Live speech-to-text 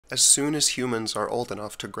As soon as humans are old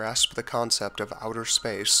enough to grasp the concept of outer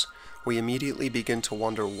space, we immediately begin to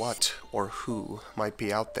wonder what, or who, might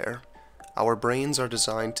be out there. Our brains are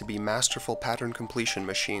designed to be masterful pattern completion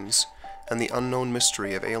machines, and the unknown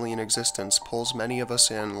mystery of alien existence pulls many of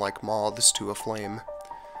us in like moths to a flame.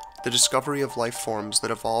 The discovery of life forms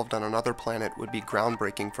that evolved on another planet would be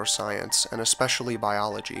groundbreaking for science, and especially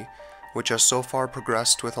biology, which has so far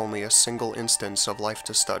progressed with only a single instance of life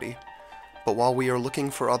to study. But while we are looking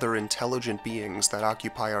for other intelligent beings that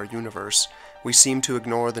occupy our universe, we seem to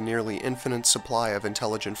ignore the nearly infinite supply of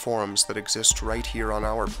intelligent forms that exist right here on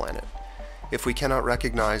our planet. If we cannot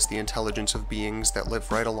recognize the intelligence of beings that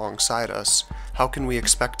live right alongside us, how can we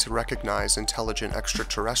expect to recognize intelligent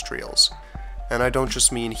extraterrestrials? And I don't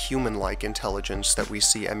just mean human-like intelligence that we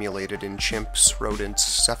see emulated in chimps, rodents,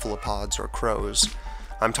 cephalopods, or crows.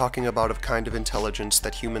 I'm talking about a kind of intelligence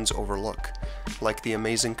that humans overlook, like the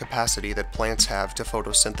amazing capacity that plants have to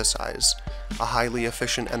photosynthesize, a highly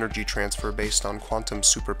efficient energy transfer based on quantum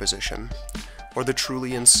superposition, or the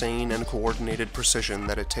truly insane and coordinated precision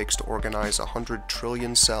that it takes to organize 100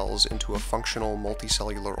 trillion cells into a functional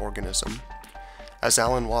multicellular organism. As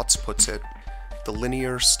Alan Watts puts it, the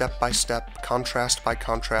linear, step-by-step,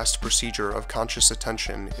 contrast-by-contrast procedure of conscious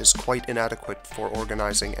attention is quite inadequate for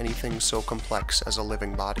organizing anything so complex as a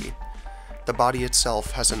living body. The body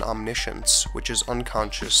itself has an omniscience, which is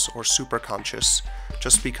unconscious or superconscious,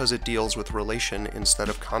 just because it deals with relation instead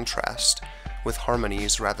of contrast, with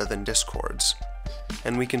harmonies rather than discords.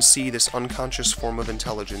 And we can see this unconscious form of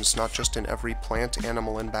intelligence not just in every plant,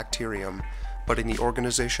 animal, and bacterium, but in the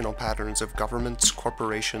organizational patterns of governments,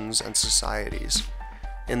 corporations, and societies.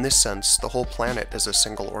 In this sense, the whole planet is a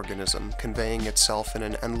single organism, conveying itself in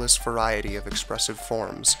an endless variety of expressive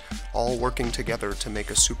forms, all working together to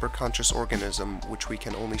make a superconscious organism which we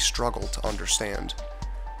can only struggle to understand.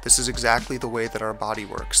 This is exactly the way that our body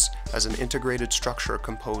works, as an integrated structure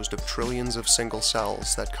composed of trillions of single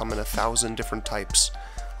cells that come in 1,000 different types,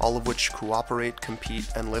 all of which cooperate, compete,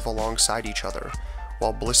 and live alongside each other,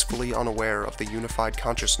 while blissfully unaware of the unified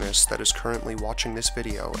consciousness that is currently watching this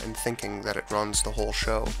video and thinking that it runs the whole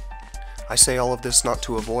show. I say all of this not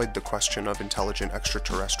to avoid the question of intelligent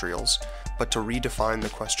extraterrestrials, but to redefine the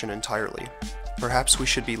question entirely. Perhaps we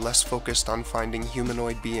should be less focused on finding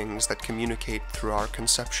humanoid beings that communicate through our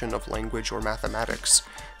conception of language or mathematics,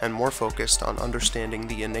 and more focused on understanding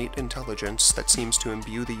the innate intelligence that seems to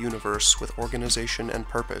imbue the universe with organization and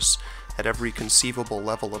purpose at every conceivable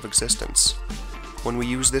level of existence. When we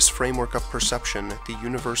use this framework of perception, the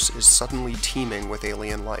universe is suddenly teeming with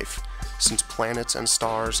alien life, since planets and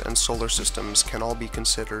stars and solar systems can all be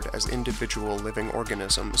considered as individual living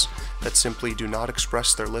organisms that simply do not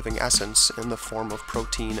express their living essence in the form of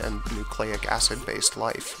protein and nucleic acid-based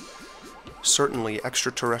life. Certainly,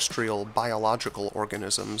 extraterrestrial biological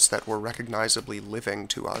organisms that were recognizably living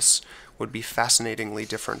to us would be fascinatingly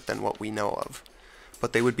different than what we know of,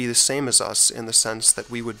 but they would be the same as us in the sense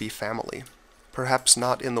that we would be family. Perhaps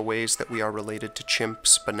not in the ways that we are related to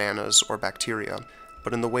chimps, bananas, or bacteria,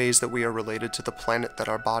 but in the ways that we are related to the planet that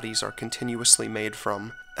our bodies are continuously made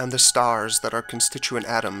from, and the stars that our constituent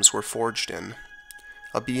atoms were forged in.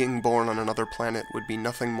 A being born on another planet would be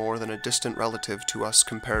nothing more than a distant relative to us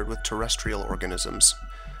compared with terrestrial organisms.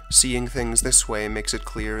 Seeing things this way makes it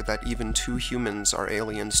clear that even two humans are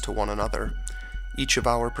aliens to one another. Each of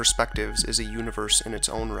our perspectives is a universe in its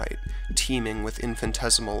own right, teeming with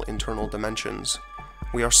infinitesimal internal dimensions.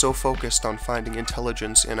 We are so focused on finding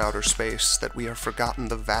intelligence in outer space that we have forgotten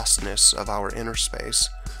the vastness of our inner space.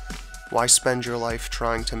 Why spend your life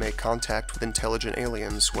trying to make contact with intelligent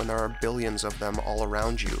aliens when there are billions of them all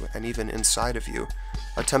around you and even inside of you?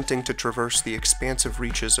 Attempting to traverse the expansive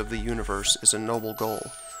reaches of the universe is a noble goal,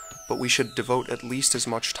 but we should devote at least as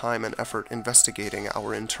much time and effort investigating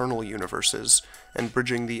our internal universes and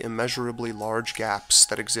bridging the immeasurably large gaps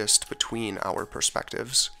that exist between our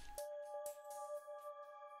perspectives.